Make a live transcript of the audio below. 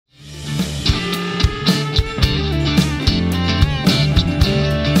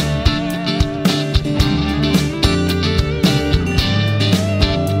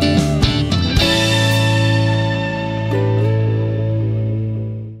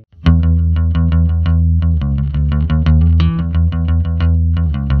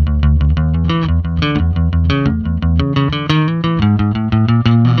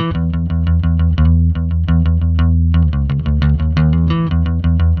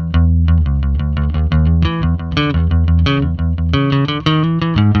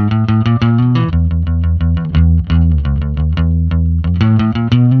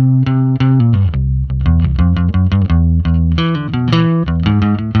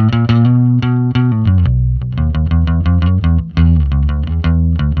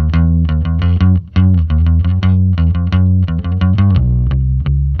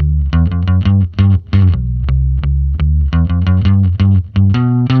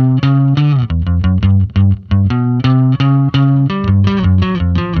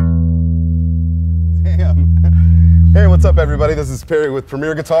This is Perry with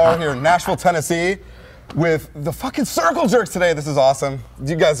Premier Guitar here in Nashville, Tennessee, with the fucking Circle Jerks today. This is awesome.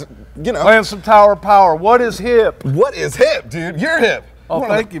 You guys, you know. Playing some Tower Power. What is hip? What is hip, dude? You're hip. Oh,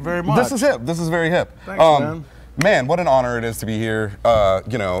 thank you very much. This is hip. This is very hip. Thanks, man. Man, what an honor it is to be here.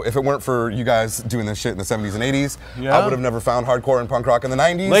 You know, if it weren't for you guys doing this shit in the 70s and 80s, I would have never found hardcore and punk rock in the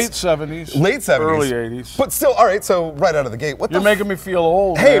 90s. Late 70s. Late 70s. Early 80s. But still, all right, so right out of the gate, what You're making me feel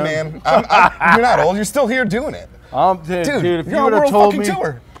old, Hey, man, you're not old. You're still here doing it. Dude, if you would have told me,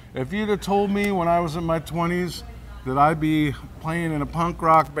 if you'd have told me when I was in my 20s that I'd be playing in a punk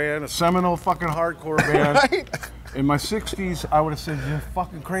rock band, a seminal fucking hardcore band, right? In my 60s, I would have said, you're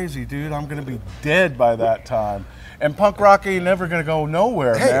fucking crazy, dude. I'm going to be dead by that time. And punk rock ain't never going to go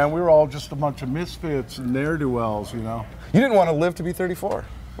nowhere, man. We were all just a bunch of misfits and ne'er-do-wells, you know? You didn't want to live to be 34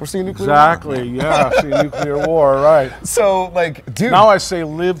 or see a nuclear war. Exactly, yeah, see a nuclear war, right. So, like, dude. Now I say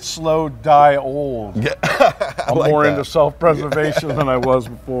live slow, die old. Yeah. I'm like more that. into self-preservation than I was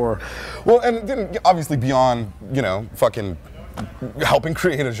before. Well, and then obviously beyond, you know, fucking helping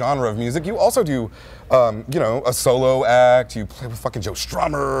create a genre of music, you also do, you know, a solo act. You play with fucking Joe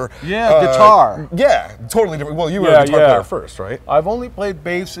Strummer. Yeah, guitar. Yeah, totally different. Well, you were a guitar player first, right? I've only played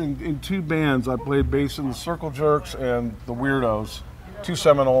bass in two bands. I played bass in the Circle Jerks and the Weirdos, two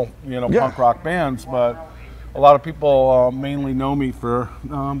seminal, you know, punk rock bands. But a lot of people mainly know me for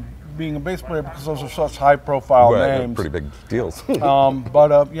being a bass player because those are such high-profile names. Pretty big deals. Yeah,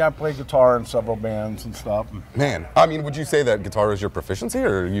 I play guitar in several bands and stuff. Man, I mean, would you say that guitar is your proficiency,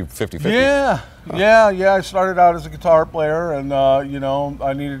 or are you 50-50? Yeah. I started out as a guitar player, and you know,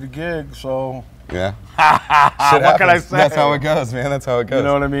 I needed a gig, so. Yeah. What can I say? That's how it goes, man. That's how it goes. You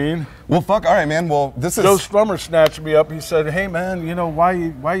know what I mean? Well, fuck. All right, man. Well, this is. Joe Strummer snatched me up. He said, "Hey, man, you know why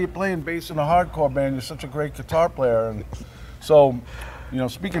you playing bass in a hardcore band? You're such a great guitar player." And so, you know,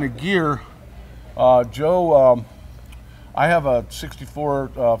 speaking of gear, Joe, I have a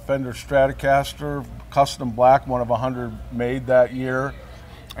 '64 Fender Stratocaster, custom black, one of 100 made that year.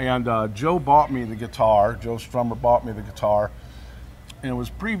 And Joe bought me the guitar. Joe Strummer bought me the guitar. And it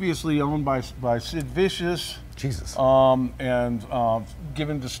was previously owned by Sid Vicious. Jesus. And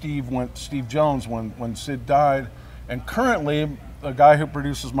given to Steve Jones when Sid died. And currently, the guy who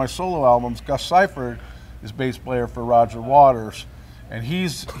produces my solo albums, Gus Seifert, is bass player for Roger Waters. And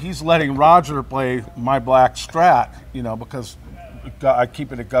he's letting Roger play my black Strat, you know, because I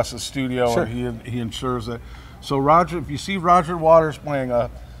keep it at Gus's studio, and he ensures that. So Roger, if you see Roger Waters playing a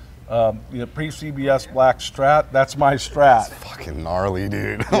you know, pre-CBS black Strat, that's my Strat. That's fucking gnarly,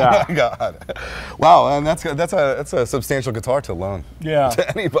 dude. Yeah. Oh my god. Wow, and that's a substantial guitar to loan. Yeah. To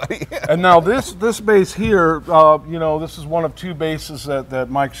anybody. And now this bass here, you know, this is one of two basses that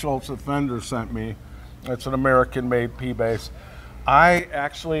Mike Schultz at Fender sent me. It's an American-made P bass. I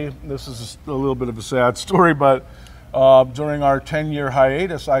actually, this is a little bit of a sad story, but during our 10-year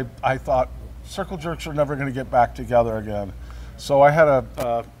hiatus, I thought Circle Jerks are never going to get back together again. So I had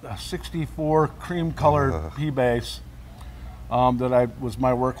a 64 cream-colored P bass that was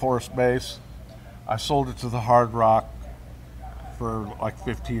my workhorse bass. I sold it to the Hard Rock for like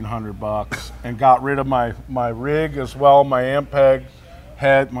 $1,500 and got rid of my rig as well, my Ampeg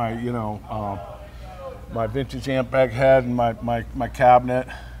head, my my vintage Ampeg head and my cabinet.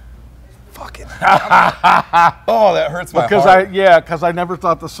 Fucking. Oh, that hurts my heart. Because I never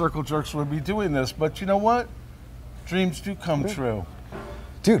thought the Circle Jerks would be doing this, but you know what? Dreams do come true.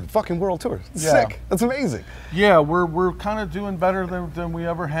 Dude, fucking world tour. Sick. That's amazing. Yeah, we're kind of doing better than we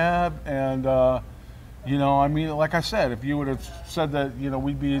ever had, and you know, I mean, like I said, if you would have said that, you know,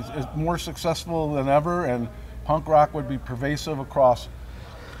 we'd be more successful than ever, and punk rock would be pervasive across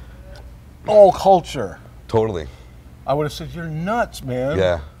all culture. Totally. I would have said, you're nuts, man.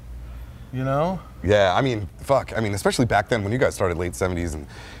 Yeah. You know? Yeah, I mean, fuck. I mean, especially back then when you guys started late 70s and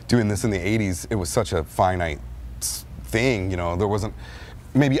doing this in the 80s, it was such a finite thing, you know. There wasn't,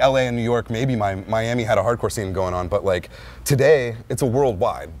 maybe LA and New York, maybe Miami had a hardcore scene going on, but like today, it's a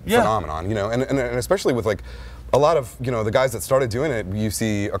worldwide phenomenon, you know, and especially with like a lot of, you know, the guys that started doing it, you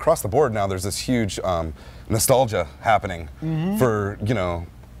see across the board now there's this huge nostalgia happening for, you know,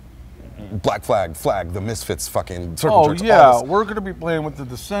 Black Flag, the Misfits, fucking Circle Jerks. Oh yeah, we're gonna be playing with the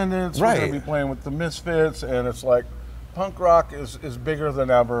Descendants, right. We're gonna be playing with the Misfits, and it's like punk rock is bigger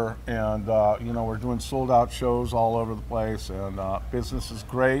than ever, and you know, we're doing sold out shows all over the place, and business is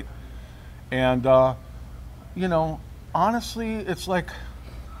great. And you know, honestly, it's like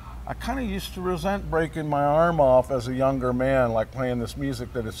I kind of used to resent breaking my arm off as a younger man, like playing this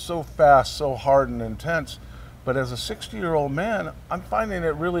music that is so fast, so hard and intense. But as a 60-year-old man, I'm finding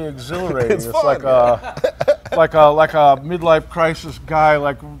it really exhilarating. It's it's fun, like like a midlife crisis guy,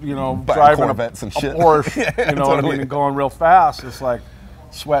 like, you know, Buying driving Corvettes and shit. Porsche, Yeah, you know what I totally. mean, and going real fast. It's like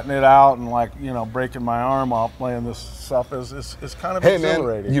sweating it out and, like, you know, breaking my arm off playing this stuff is kind of Hey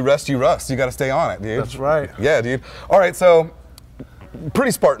exhilarating. man, you rest, you rust. You got to stay on it, dude. That's right. Yeah, dude. All right, so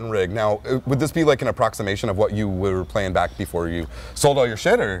pretty Spartan rig. Now, would this be like an approximation of what you were playing back before you sold all your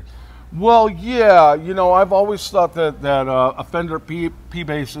shit, or? Well, yeah, you know, I've always thought that a Fender P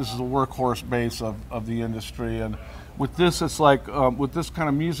bass is the workhorse bass of the industry, and with this, it's like with this kind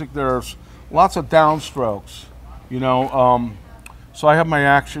of music, there's lots of downstrokes, you know. So I have my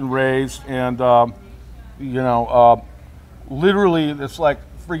action raised, and you know, literally, it's like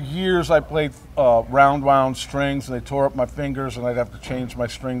for years I played round wound strings, and they tore up my fingers, and I'd have to change my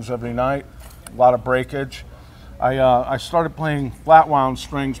strings every night. A lot of breakage. I started playing flat wound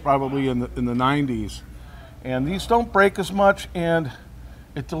strings probably in the 90s, and these don't break as much, and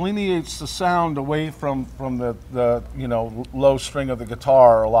it delineates the sound away from the you know, low string of the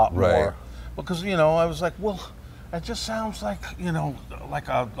guitar a lot Right. more, because, you know, I was like, well, it just sounds like, you know, like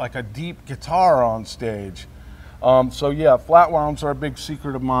a deep guitar on stage. So yeah, flat wounds are a big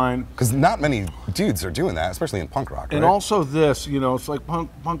secret of mine. Because not many dudes are doing that, especially in punk rock, right? And also this, you know, it's like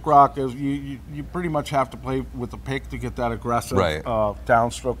punk rock is you pretty much have to play with the pick to get that aggressive Right.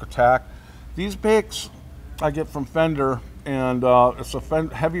 Downstroke attack. These picks I get from Fender, and it's a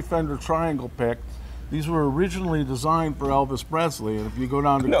heavy Fender triangle pick. These were originally designed for Elvis Presley, and if you go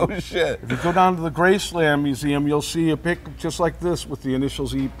down to No shit. if you go down to the Graceland Museum, you'll see a pick just like this with the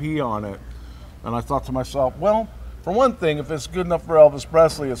initials EP on it. And I thought to myself, well, for one thing, if it's good enough for Elvis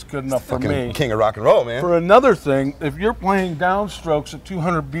Presley, it's good enough for Fucking me. king of rock and roll, man. For another thing, if you're playing downstrokes at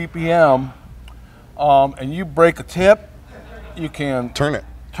 200 BPM and you break a tip, you can Turn it.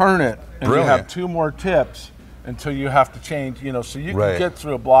 turn it, and Brilliant. you have 2 more tips until you have to change, you know, so you Right. can get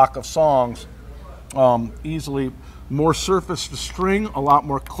through a block of songs easily. More surface to string, a lot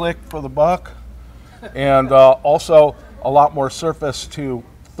more click for the buck, and also a lot more surface to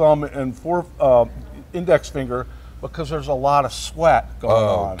thumb and index finger, because there's a lot of sweat going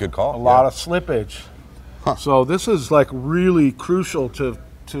on. Good call, A lot yeah. of slippage. So this is like really crucial to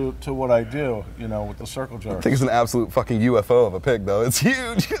what I do, you know, with the circle jerk. I think it's an absolute fucking UFO of a pig, though. It's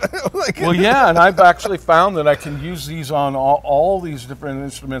huge. Like, Well, yeah, and I've actually found that I can use these on all these different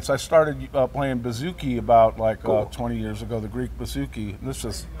instruments. I started playing bouzouki about like 20 years ago, the Greek bouzouki. This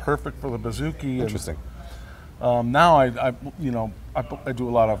is perfect for the bouzouki. Interesting. And, now I you know, I do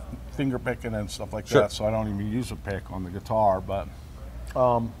a lot of finger picking and stuff like Sure. that, so I don't even use a pick on the guitar. But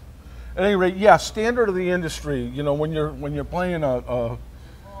at any rate, yeah, standard of the industry. You know, when you're playing a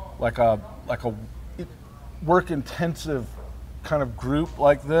work intensive kind of group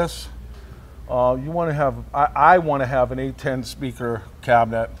like this, you want to have, I want to have an A10 speaker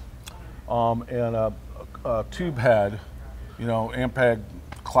cabinet and a tube head, you know, Ampeg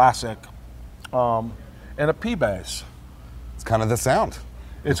Classic, and a P bass. It's kind of the sound.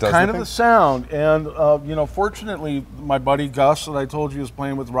 It's It does kind of thing. the sound, and you know, fortunately, my buddy Gus that I told you is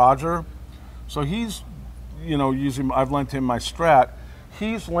playing with Roger, so he's, you know, I've lent him my Strat.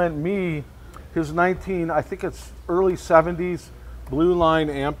 He's lent me his I think it's early 70s Blue Line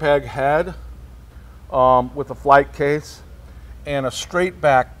Ampeg head with a flight case and a straight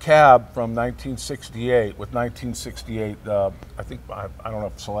back cab from 1968 with 1968. I think I don't know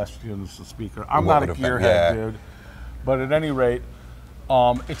if Celestion is the speaker. I'm What not a would have been, gearhead yeah. dude, but at any rate,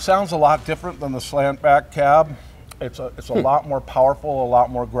 it sounds a lot different than the slant back cab. It's a lot more powerful, a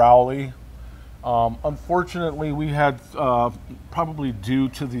lot more growly. Unfortunately, we had probably due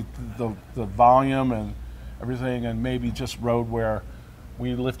to the volume and everything, and maybe just road wear,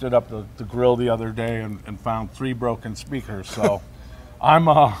 we lifted up the grill the other day and found 3 broken speakers. So I'm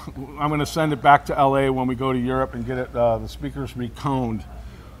going to send it back to LA when we go to Europe and get it the speakers reconed.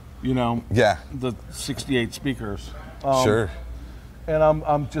 You know, Yeah. the 68 speakers. Sure. And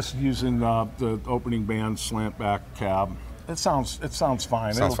I'm just using the opening band slant back cab. It sounds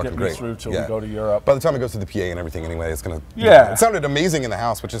fine. Sounds It'll fucking get me great. through till Yeah. we go to Europe. By the time it goes to the PA and everything, anyway, it's gonna. Yeah. It sounded amazing in the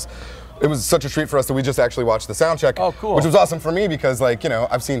house, it was such a treat for us that we just actually watched the sound check. Oh, cool. Which was awesome for me because, like, you know,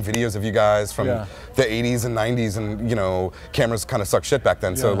 I've seen videos of you guys from Yeah. the 80s and 90s, and you know, cameras kind of suck shit back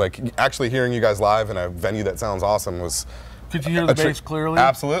then. So Yeah. like, actually hearing you guys live in a venue that sounds awesome was. Could you hear the a treat. bass clearly?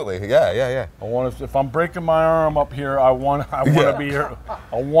 Absolutely. Yeah. I want to, if I'm breaking my arm up here, I want Yeah. to be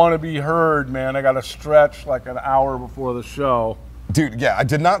I want to be heard, man. I got to stretch like an hour before the show. Dude, yeah, I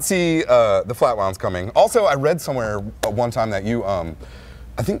did not see the flat wounds coming. Also, I read somewhere one time that you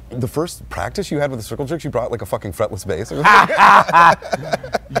I think the first practice you had with the Circle Jerks, you brought like a fucking fretless bass. Or something.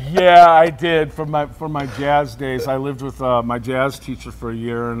 Yeah, I did for my jazz days. I lived with my jazz teacher for a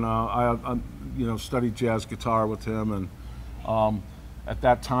year, and I studied jazz guitar with him. And at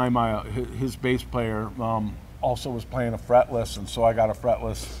that time, his bass player also was playing a fretless, and so I got a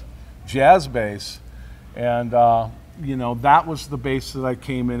fretless jazz bass, and that was the bass that I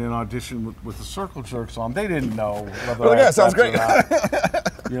came in and auditioned with the Circle Jerks on. They didn't know whether I had sounds great. Or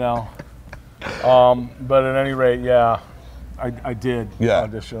not, but at any rate, yeah, I did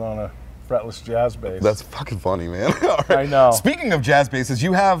audition on a fretless jazz bass. That's fucking funny, man. All right. I know. Speaking of jazz basses,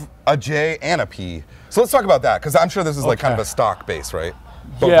 you have a J and a P. So let's talk about that, because I'm sure this is like kind of a stock bass, right?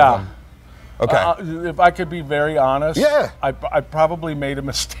 Both yeah. of them. Okay. If I could be very honest, yeah, I probably made a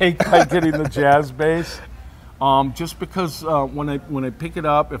mistake by getting the jazz bass, just because when I pick it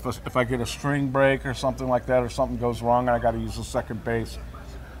up, if I get a string break or something like that, or something goes wrong and I got to use the second bass,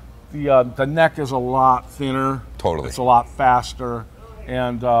 the neck is a lot thinner. Totally. It's a lot faster,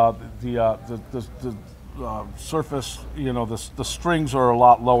 and the surface, the strings are a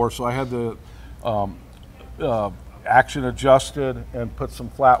lot lower. So I had to action adjusted and put some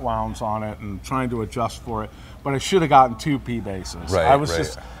flat wounds on it and trying to adjust for it. But I should have gotten 2 P basses. Right, I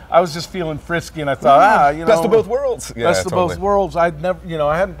was just feeling frisky, and I thought, best of both worlds. Yeah, best of both worlds. I'd never,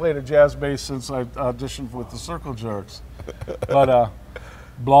 I hadn't played a jazz bass since I auditioned with the Circle Jerks. But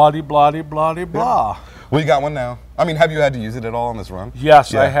blah-de, blah-de, blah-de, blah. Well, you got one now. I mean, have you had to use it at all on this run?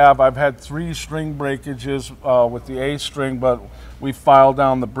 Yes, I have. I've had 3 string breakages with the A string, but we filed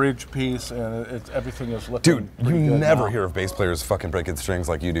down the bridge piece, and everything is looking pretty good. Dude, you never now. hear of bass players fucking breaking strings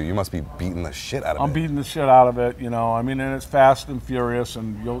like you do. You must be beating the shit out of it. I'm beating the shit out of it, I mean, and it's fast and furious,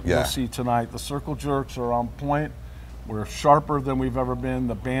 and you'll see tonight. The Circle Jerks are on point. We're sharper than we've ever been.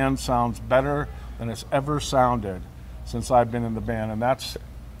 The band sounds better than it's ever sounded since I've been in the band, and that's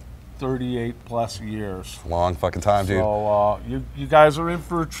 38 plus years. Long fucking time, dude. So you guys are in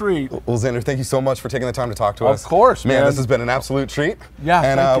for a treat. Well, Xander, thank you so much for taking the time to talk to us. Of course, man. This has been an absolute treat. Yeah,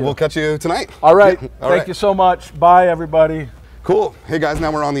 and we'll catch you tonight. All right. Yeah. Thank you so much. Bye, everybody. Cool. Hey, guys,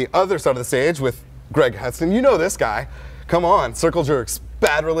 now we're on the other side of the stage with Greg Heston. You know this guy. Come on, Circle Jerks,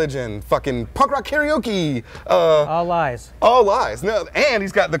 Bad Religion, fucking punk rock karaoke. All lies. All lies. No, and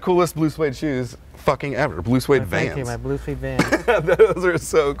he's got the coolest blue suede shoes fucking ever. Blue suede Vans. Thank you, my blue suede Vans. Those are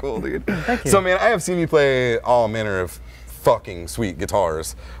so cool, dude. Thank you. So, man, I have seen you play all manner of fucking sweet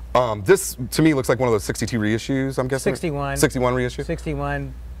guitars. This, to me, looks like one of those 62 reissues, I'm guessing? 61. 61 reissue?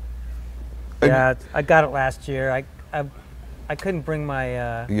 61. Yeah, I got it last year. I couldn't bring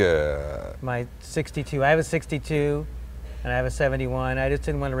my my 62. I have a 62, and I have a 71. I just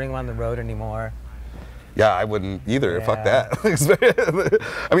didn't want to bring them on the road anymore. Yeah, I wouldn't either. Yeah. Fuck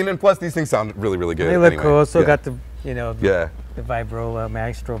that. I mean, and plus these things sound really, really good. They look cool. Still got the, the vibrola,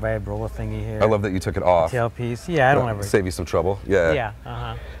 Maestro vibrola thingy here. I love that you took it off. Tailpiece. Yeah, I don't ever save you some trouble. Yeah.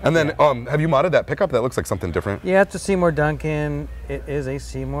 Yeah. And then, have you modded that pickup? That looks like something different. Yeah, it's a Seymour Duncan. It is a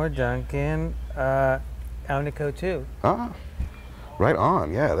Seymour Duncan Alnico 2. Ah. Right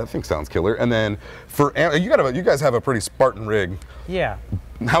on, yeah, that thing sounds killer. And then you guys have a pretty Spartan rig. Yeah.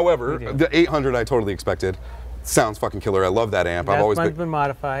 However, the 800 I totally expected. Sounds fucking killer. I love that amp. I've always been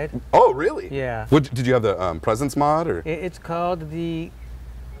modified. Oh, really? Yeah. Did you have the Presence mod or? It's called the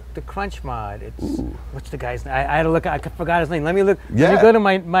Crunch mod. It's what's the guy's name? I had to look. I forgot his name. Let me look. Yeah. Let me go to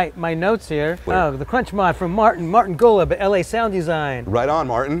my notes here. Oh, the Crunch mod from Martin Golub at LA Sound Design. Right on,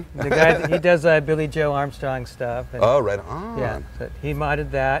 Martin. The guy he does Billy Joe Armstrong stuff. And, oh, right on. Yeah, so he modded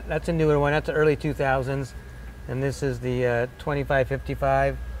that. That's a newer one. That's the early 2000s, and this is the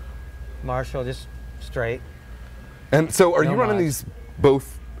 2555 Marshall, just straight. And so, are you running these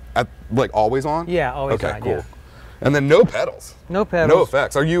both at always on? Yeah, always on. Okay, cool. Yeah. And then no pedals. No pedals. No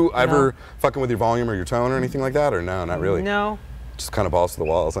effects. Are you ever fucking with your volume or your tone or anything like that, or no, not really? No. Just kind of balls to the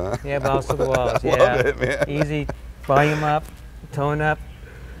walls, huh? Yeah, balls to the walls. Love yeah. it, man. Easy, volume up, tone up.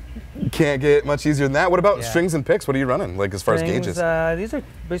 Can't get much easier than that. What about strings and picks? What are you running, as far as gauges? These are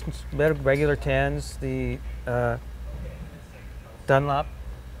basically regular 10s. The Dunlop.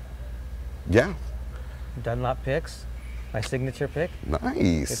 Yeah. Dunlop picks. My signature pick.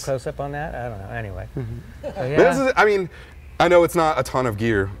 Nice. Get close up on that. I don't know. Anyway. So, this is, I know it's not a ton of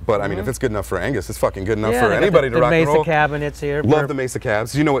gear, but I mean, if it's good enough for Angus, it's fucking good enough for anybody to rock and roll. The Mesa cabinets here. Love the Mesa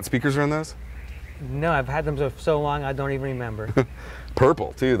cabs. Do you know what speakers are in those? No, I've had them for so long I don't even remember.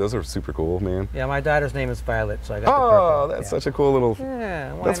 Purple too. Those are super cool, man. Yeah, my daughter's name is Violet, so I got the purple. Oh, that's such a cool little.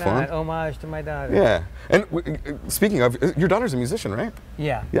 Yeah, why that's not? fun. Homage to my daughter. Yeah, and speaking of, your daughter's a musician, right?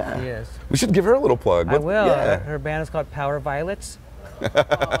 Yeah. Yeah. She is. We should give her a little plug. I will. Yeah. Her band is called Power Violets.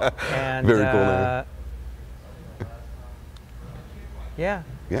 And, very cool name. Yeah.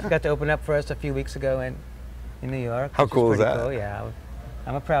 Yeah. She got to open up for us a few weeks ago in New York. How cool is that? Cool. Yeah.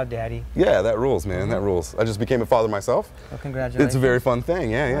 I'm a proud daddy. Yeah, that rules, man. That rules. I just became a father myself. Well, congratulations. It's a very fun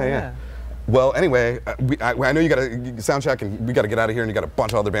thing. Yeah. Well, anyway, I know you got to sound check, and we got to get out of here, and you got a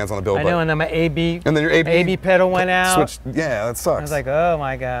bunch of other bands on the bill. I know, and then my AB. And then your AB pedal went out. Switched, yeah, that sucks. I was like, oh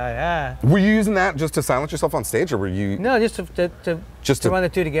my god. Were you using that just to silence yourself on stage, or were you? No, just to run the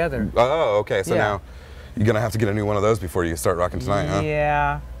two together. Oh, okay. So now you're gonna have to get a new one of those before you start rocking tonight, huh?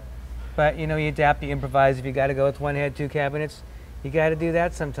 Yeah, but you adapt, you improvise. If you got to go with one head, two cabinets, you got to do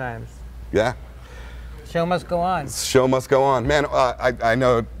that sometimes. Yeah. Show must go on. Show must go on, man. I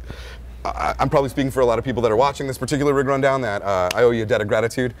know. I'm probably speaking for a lot of people that are watching this particular rig rundown that I owe you a debt of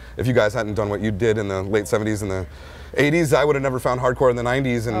gratitude. If you guys hadn't done what you did in the late 70s and the 80s, I would have never found hardcore in the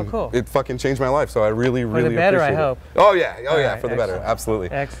 90s, and it fucking changed my life. So I really, really appreciate it. For the better, I hope. Oh yeah, for the better, absolutely.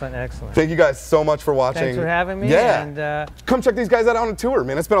 Excellent. Thank you guys so much for watching. Thanks for having me. Yeah. And come check these guys out on a tour,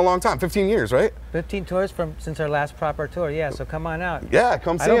 man. It's been a long time, 15 years, right? 15 tours since our last proper tour. Yeah, so come on out. Yeah,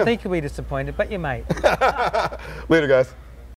 come see them. I don't think you'll be disappointed, but you might. Later, guys.